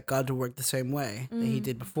we expect God to work the same way that he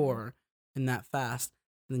did before in that fast.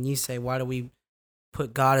 And then you say, why do we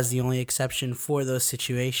put God as the only exception for those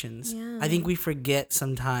situations? Yeah. I think we forget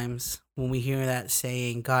sometimes when we hear that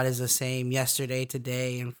saying, God is the same yesterday,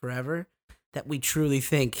 today, and forever, that we truly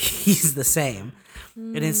think he's the same.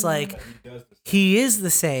 And it's like, he is the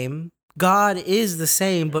same. God is the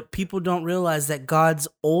same, but people don't realize that God's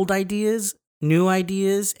old ideas, new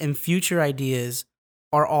ideas, and future ideas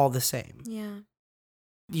are all the same. Yeah.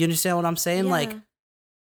 You understand what I'm saying? Yeah. Like,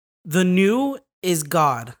 the new is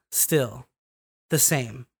God still the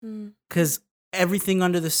same. Because everything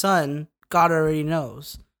under the sun, God already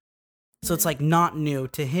knows. So it's like not new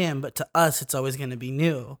to him, but to us, it's always going to be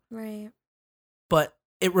new. Right. But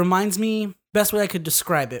it reminds me, best way I could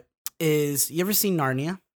describe it is, you ever seen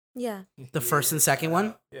Narnia? Yeah. The first and second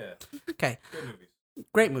one? Yeah. Okay.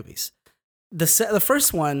 Great movies. The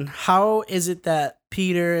first one, how is it that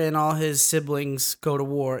Peter and all his siblings go to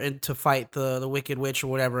war and to fight the Wicked Witch or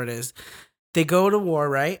whatever it is? They go to war,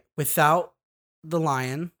 right? Without the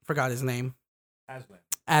lion. Forgot his name.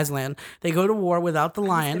 Aslan. They go to war without the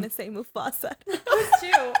lion. I was gonna say Mufasa.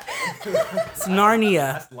 It's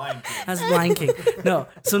Narnia. That's Lion King. No.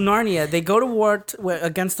 So Narnia, they go to war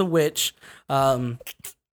against the witch and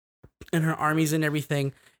her armies and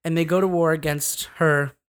everything. And they go to war against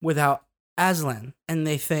her without Aslan. And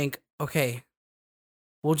they think, okay,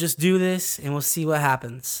 we'll just do this and we'll see what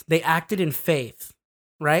happens. They acted in faith,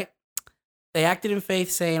 right? They acted in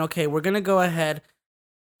faith saying, okay, we're going to go ahead,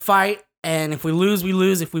 fight, and if we lose, we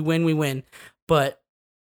lose. If we win, we win. But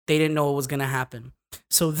they didn't know what was going to happen.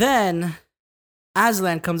 So then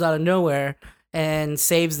Aslan comes out of nowhere and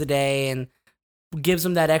saves the day and gives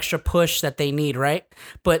them that extra push that they need, right?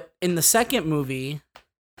 But in the second movie,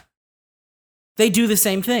 they do the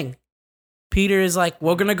same thing. Peter is like,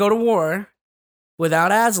 we're going to go to war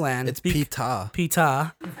without Aslan. It's Pita.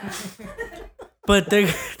 Pita. But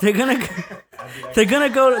they're gonna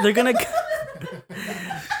go.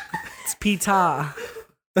 It's Pita.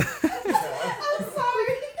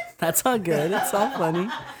 That's all good. It's all funny.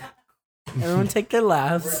 Everyone take their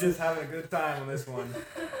laughs. We're just having a good time on this one.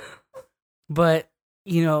 But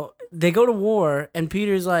you know, they go to war, and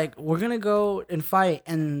Peter's like, "We're gonna go and fight,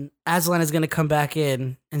 and Aslan is gonna come back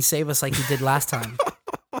in and save us like he did last time."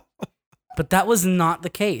 But that was not the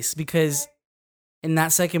case, because in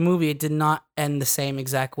that second movie, it did not end the same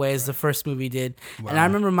exact way as the first movie did. Wow, and I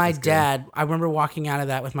remember my dad, I remember walking out of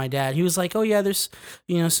that with my dad. He was like, oh yeah, there's,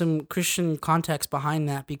 some Christian context behind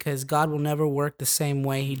that, because God will never work the same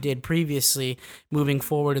way he did previously moving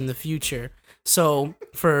forward in the future. So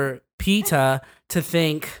for Pita to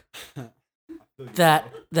think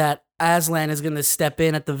that Aslan is going to step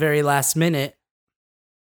in at the very last minute,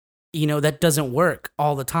 that doesn't work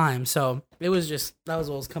all the time. So that was what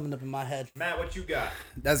was coming up in my head. Matt, what you got?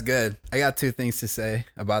 That's good. I got two things to say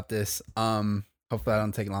about this. Hopefully I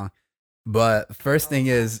don't take long. But first thing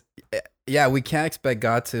is, yeah, we can't expect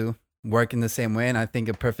God to work in the same way. And I think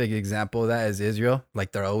a perfect example of that is Israel.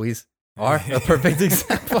 Like, they're always are a perfect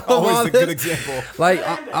example. Of Always all a good this. example. Like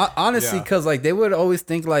honestly, Yeah. because like they would always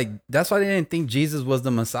think like that's why they didn't think Jesus was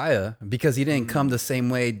the Messiah, because he didn't come the same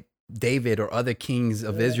way David or other kings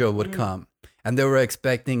of Israel would come, and they were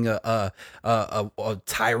expecting a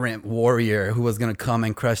tyrant warrior who was gonna come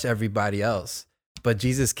and crush everybody else. But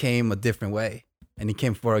Jesus came a different way, and he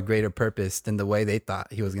came for a greater purpose than the way they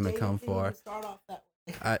thought he was gonna come for.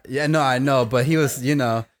 Yeah, no, I know, but he was,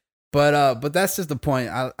 but that's just the point.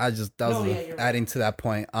 I just that was you're adding to that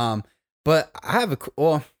point. But I have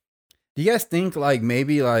do you guys think like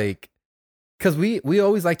maybe like, cause we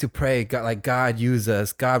always like to pray, God, like God use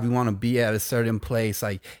us, God, we want to be at a certain place.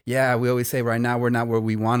 Like, yeah, we always say right now we're not where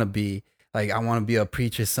we want to be. Like, I want to be a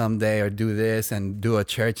preacher someday or do this and do a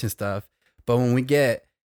church and stuff. But when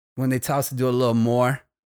they tell us to do a little more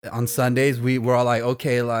on Sundays, we're all like,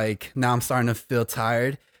 okay, like now I'm starting to feel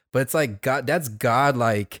tired. But it's like God, that's God.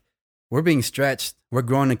 Like we're being stretched, we're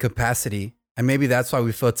growing in capacity, and maybe that's why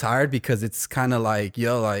we feel tired, because it's kind of like,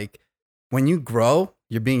 like when you grow,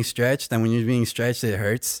 you're being stretched, and when you're being stretched, it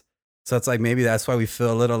hurts. So it's like maybe that's why we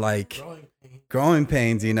feel a little like growing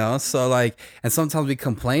pains, So like, and sometimes we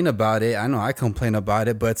complain about it. I know I complain about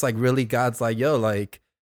it, but it's like really God's like, like.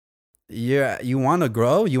 You want to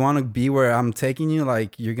grow, you want to be where I'm taking you,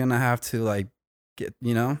 like you're gonna have to like get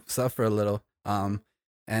suffer a little,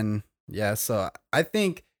 and yeah, so I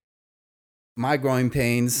think my growing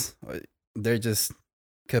pains, they're just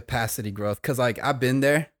capacity growth, because like I've been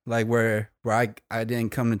there, like where I didn't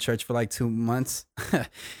come to church for like 2 months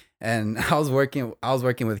and I was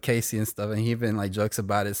working with Casey and stuff, and he even like jokes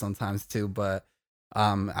about it sometimes too, but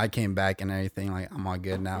I came back and everything, like I'm all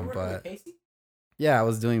good now. But yeah, I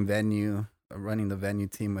was doing running the venue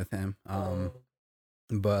team with him.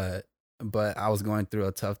 But I was going through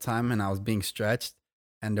a tough time, and I was being stretched,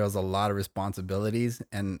 and there was a lot of responsibilities.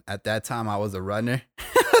 And at that time I was a runner.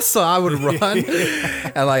 So I would run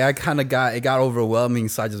and like I kind of it got overwhelming.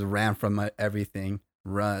 So I just ran from everything.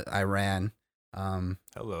 I ran.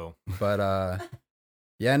 Hello. But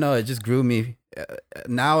yeah, no, it just grew me.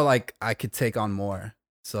 Now like I could take on more.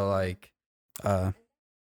 So like,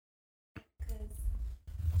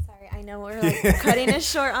 I know we're like cutting it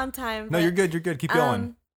short on time. No, you're good. You're good. Keep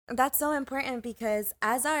going. That's so important, because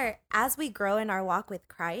as we grow in our walk with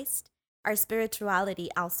Christ, our spirituality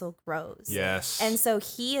also grows. Yes. And so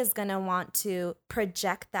he is going to want to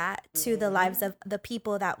project that to the lives of the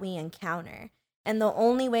people that we encounter. And the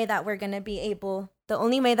only way that we're going to be able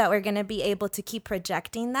to keep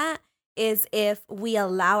projecting that is if we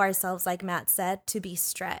allow ourselves, like Matt said, to be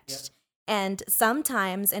stretched. Yep. And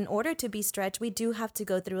sometimes in order to be stretched, we do have to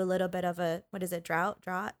go through a little bit of a, drought,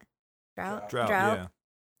 yeah.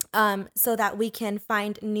 So that we can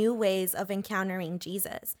find new ways of encountering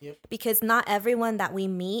Jesus. Yep. Because not everyone that we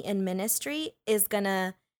meet in ministry is going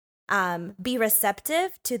to be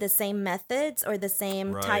receptive to the same methods or the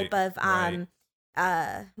same type of,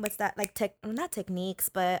 what's that? Like, not techniques,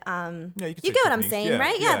 but you get what I'm saying,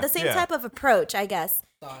 right? Yeah, the same type of approach, I guess.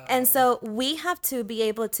 And so we have to be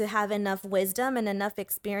able to have enough wisdom and enough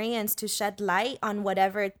experience to shed light on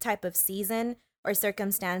whatever type of season or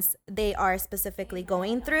circumstance they are specifically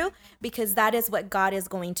going through, because that is what God is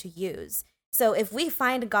going to use. So if we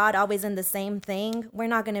find God always in the same thing, we're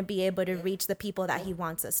not going to be able to reach the people that he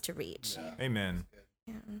wants us to reach. Amen.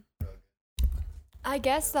 Yeah. I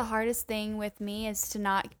guess the hardest thing with me is to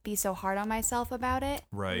not be so hard on myself about it.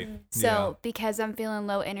 Right. So because I'm feeling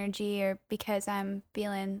low energy, or because I'm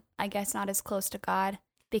feeling, I guess, not as close to God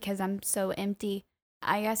because I'm so empty,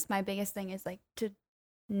 I guess my biggest thing is like to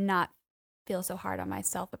not feel so hard on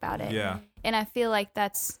myself about it. Yeah. And I feel like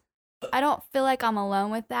I don't feel like I'm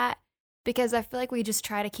alone with that, because I feel like we just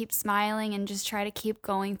try to keep smiling and just try to keep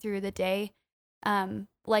going through the day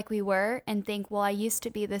like we were, and think, well, I used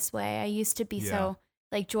to be this way. I used to be so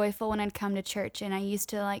like joyful when I'd come to church, and I used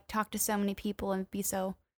to like talk to so many people and be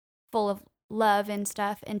so full of love and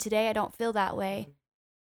stuff. And today I don't feel that way.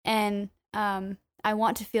 And I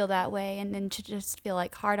want to feel that way, and then to just feel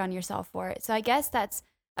like hard on yourself for it. So I guess that's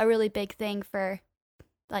a really big thing for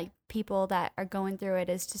like people that are going through it,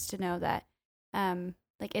 is just to know that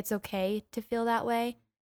like it's okay to feel that way,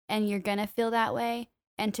 and you're gonna feel that way,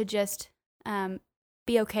 and to just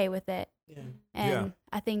be okay with it. And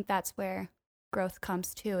I think that's where growth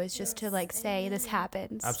comes too, is just to like say this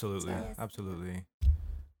happens. Absolutely. Absolutely.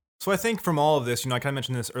 So I think from all of this, I kind of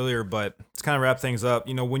mentioned this earlier, but to kind of wrap things up,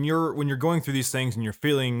 when you're going through these things and you're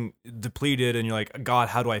feeling depleted and you're like, God,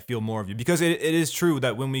 how do I feel more of you? Because it is true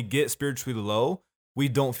that when we get spiritually low, we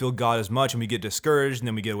don't feel God as much, and we get discouraged, and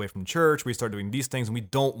then we get away from church. We start doing these things, and we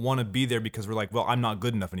don't want to be there because we're like, well, I'm not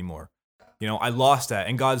good enough anymore. I lost that.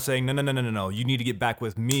 And God's saying, no. You need to get back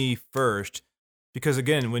with me first. Because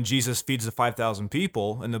again, when Jesus feeds the 5,000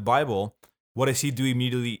 people in the Bible, what does he do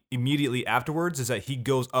immediately afterwards is that he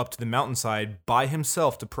goes up to the mountainside by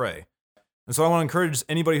himself to pray. And so I want to encourage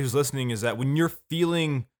anybody who's listening is that when you're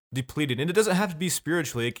feeling depleted, and it doesn't have to be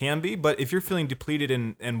spiritually, it can be, but if you're feeling depleted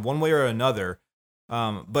in one way or another,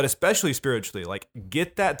 but especially spiritually, like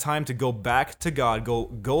get that time to go back to God,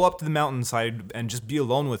 go up to the mountainside and just be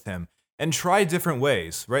alone with him and try different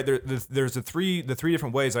ways, right? There's the three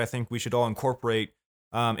different ways I think we should all incorporate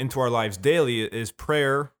into our lives daily is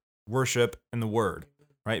prayer, worship, and the word,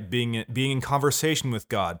 right? Being in conversation with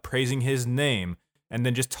God, praising his name, and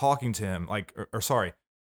then just talking to him, sorry,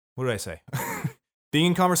 what did I say? Being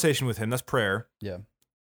in conversation with him, that's prayer. Yeah.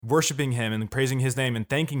 Worshiping him and praising his name and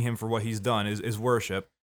thanking him for what he's done is worship.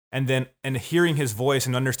 And hearing his voice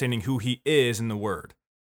and understanding who he is in the word,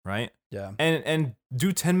 right? Yeah. And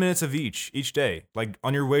do 10 minutes of each day, like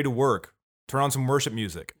on your way to work, turn on some worship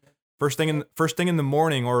music. First thing in the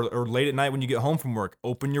morning or late at night when you get home from work,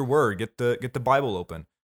 open your word, get the Bible open,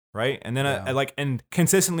 right? And then and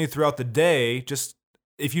consistently throughout the day, just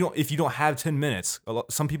if you don't have 10 minutes,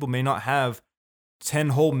 some people may not have 10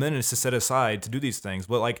 whole minutes to set aside to do these things,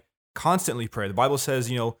 but like constantly pray. The Bible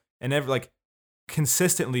says, and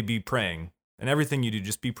consistently be praying, and everything you do,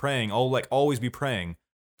 just be praying. Always be praying.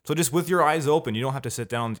 So just with your eyes open, you don't have to sit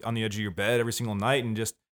down on the edge of your bed every single night and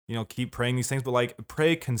just keep praying these things, but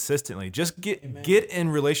pray consistently. Just get in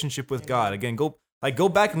relationship with God. Again, go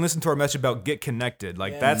back and listen to our message about get connected.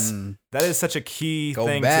 That is such a key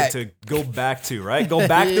thing to go back to, right? Go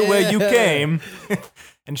back the way you came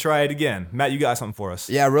and try it again. Matt, you got something for us?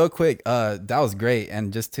 Yeah, real quick. That was great.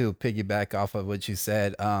 And just to piggyback off of what you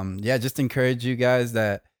said, just encourage you guys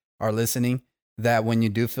that are listening that when you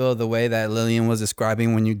do feel the way that Lillian was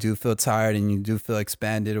describing, when you do feel tired and you do feel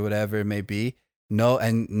expanded or whatever it may be,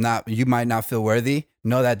 you might not feel worthy.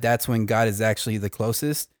 Know that that's when God is actually the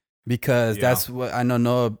closest, because that's what I know.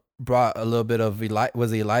 Noah brought a little bit of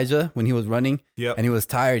Elijah when he was running, and he was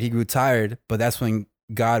tired. He grew tired, but that's when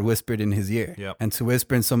God whispered in his ear. Yep. And to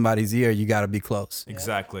whisper in somebody's ear, you got to be close.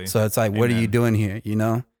 Exactly. So it's like, what are you doing here?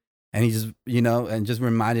 And he just, and just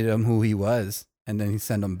reminded him who he was. And then he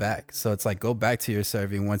sent him back. So it's like, go back to your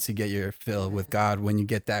serving once you get your fill with God. When you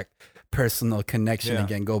get that personal connection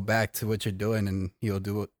again, go back to what you're doing, and he'll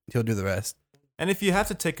do the rest. And if you have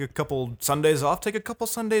to take a couple Sundays off, take a couple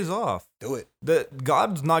Sundays off. Do it.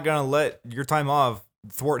 God's not gonna let your time off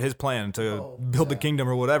thwart his plan to build the kingdom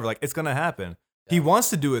or whatever. It's gonna happen. He wants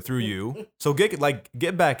to do it through you. So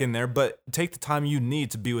get back in there, but take the time you need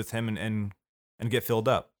to be with him and get filled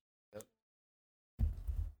up.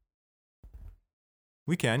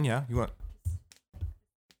 We can, yeah. You want?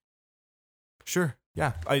 Sure,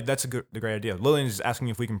 yeah. That's a great idea. Lillian is asking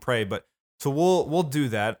if we can pray, but so we'll do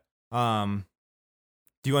that. Do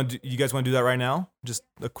you guys want to do that right now? Just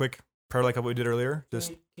a quick prayer like what we did earlier. Can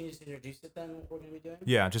you just introduce it then? What we're gonna be doing?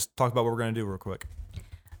 Yeah, just talk about what we're gonna do real quick.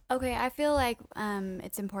 Okay, I feel like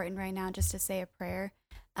it's important right now just to say a prayer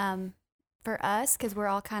for us, because we're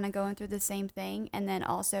all kind of going through the same thing, and then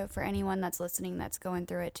also for anyone that's listening that's going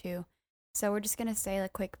through it too. So we're just going to say a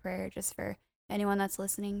quick prayer just for anyone that's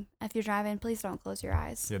listening. If you're driving, please don't close your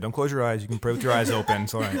eyes. Yeah, don't close your eyes. You can pray with your eyes open.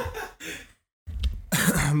 It's all right.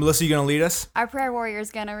 Melissa, you going to lead us? Our prayer warrior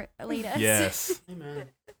is going to lead us. Yes. Amen.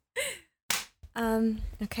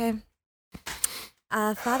 Okay.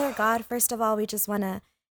 Father God, first of all, we just want to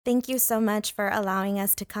thank you so much for allowing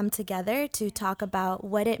us to come together to talk about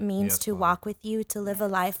what it means to walk with you, to live a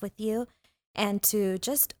life with you, and to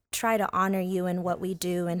just try to honor you in what we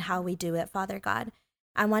do and how we do it, Father God.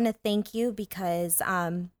 I want to thank you because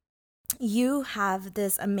you have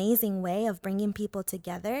this amazing way of bringing people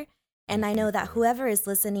together. And I know that whoever is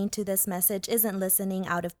listening to this message isn't listening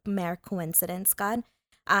out of mere coincidence, God.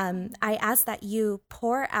 I ask that you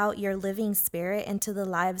pour out your living spirit into the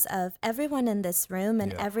lives of everyone in this room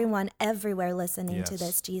and everyone everywhere listening to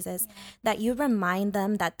this, Jesus, that you remind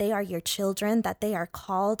them that they are your children, that they are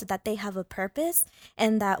called, that they have a purpose,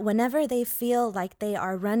 and that whenever they feel like they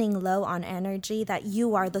are running low on energy, that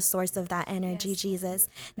you are the source of that energy, Jesus,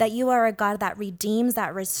 that you are a God that redeems,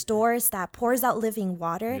 that restores, that pours out living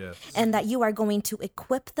water, and that you are going to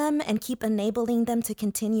equip them and keep enabling them to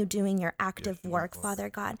continue doing your active work, Father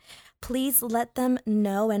God. Please let them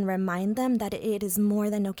know and remind them that it is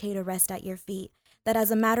more than okay to rest at your feet. That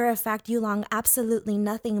as a matter of fact, you long absolutely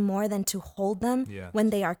nothing more than to hold them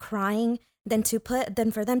when they are crying, than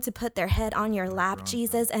for them to put their head on your lap,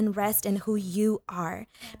 Jesus, and rest in who you are.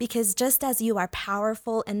 Because just as you are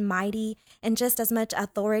powerful and mighty, and just as much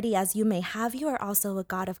authority as you may have, you are also a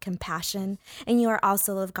God of compassion, and you are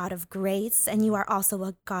also a God of grace, and you are also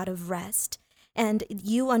a God of rest. And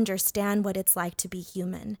you understand what it's like to be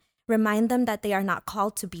human. Remind them that they are not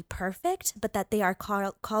called to be perfect, but that they are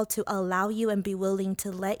called to allow you and be willing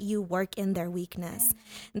to let you work in their weakness.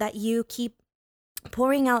 That you keep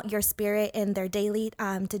pouring out your spirit in their daily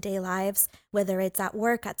to-day lives, whether it's at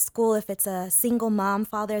work, at school, if it's a single mom,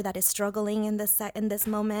 father that is struggling in this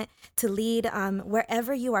moment to lead,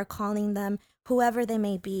 wherever you are calling them, whoever they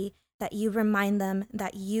may be, that you remind them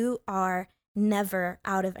that you are never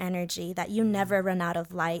out of energy, that you never run out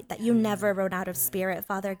of light, that you never run out of spirit,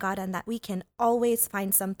 Father God, and that we can always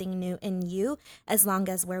find something new in you as long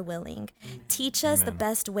as we're willing. Teach us the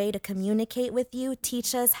best way to communicate with you.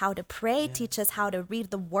 Teach us how to pray. Teach us how to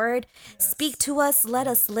read the word. Speak to us. Let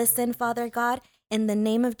us listen, Father God. In the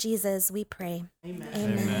name of Jesus, we pray.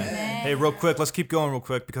 Amen. Hey, real quick, let's keep going real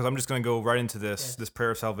quick because I'm just going to go right into this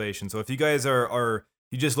prayer of salvation. So if you guys are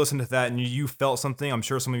you just listened to that and you felt something, I'm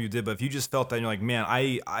sure some of you did, but if you just felt that and you're like, man,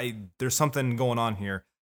 I there's something going on here,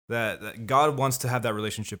 that God wants to have that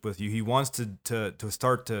relationship with you. He wants to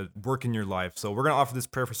start to work in your life. So we're going to offer this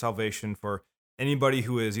prayer for salvation for anybody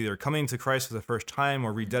who is either coming to Christ for the first time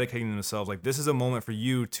or rededicating themselves. Like, this is a moment for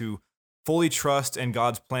you to fully trust in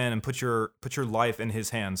God's plan and put your life in his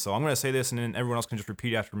hands. So I'm going to say this and then everyone else can just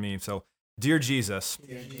repeat after me. So, Dear Jesus,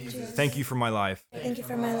 thank you for my life. Thank you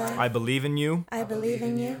for my life. I believe in you. I believe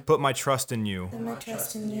in you. Put my trust in you. Put my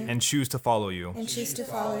trust in you. And choose to follow you. And choose to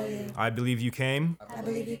follow you. I believe you came. I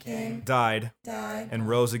believe you came. Died. Died. And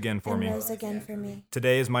rose again for and me. Rose again for me.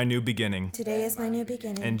 Today is my new beginning. Today is my new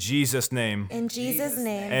beginning. In Jesus' name. In Jesus'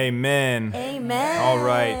 name. Amen. Amen. All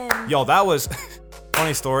right. Y'all, that was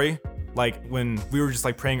funny story. Like, when we were just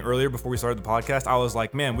like praying earlier before we started the podcast, I was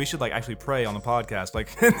like, man, we should like actually pray on the podcast.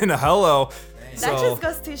 Like, and hello. That just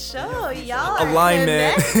goes to show y'all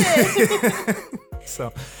alignment. Are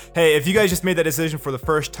So, hey, if you guys just made that decision for the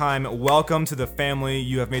first time, welcome to the family.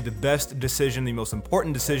 You have made the best decision, the most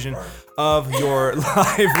important decision of your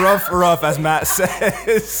life. Rough, as Matt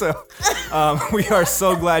says. So, we are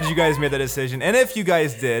so glad you guys made that decision. And if you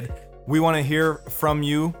guys did, we want to hear from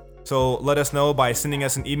you. So let us know by sending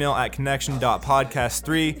us an email at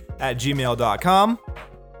connection.podcast3@gmail.com.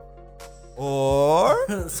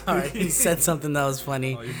 Or sorry, he said something that was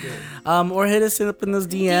funny. Or hit us up in those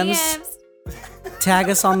DMs. Tag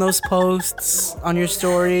us on those posts, on your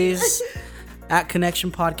stories at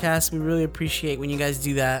Connection Podcast. We really appreciate when you guys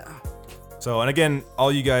do that. So, and again,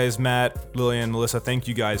 all you guys, Matt, Lillian, Melissa, thank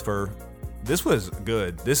you guys for. This was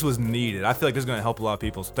good. This was needed. I feel like this is going to help a lot of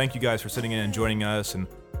people. So thank you guys for sitting in and joining us. And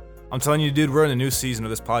I'm telling you, dude, we're in a new season of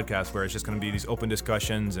this podcast where it's just going to be these open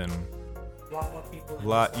discussions and A lot more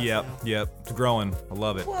people. Yep. It's growing. I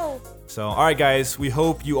love it. Whoa. So, all right, guys, we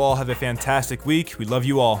hope you all have a fantastic week. We love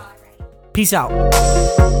you all. Peace out.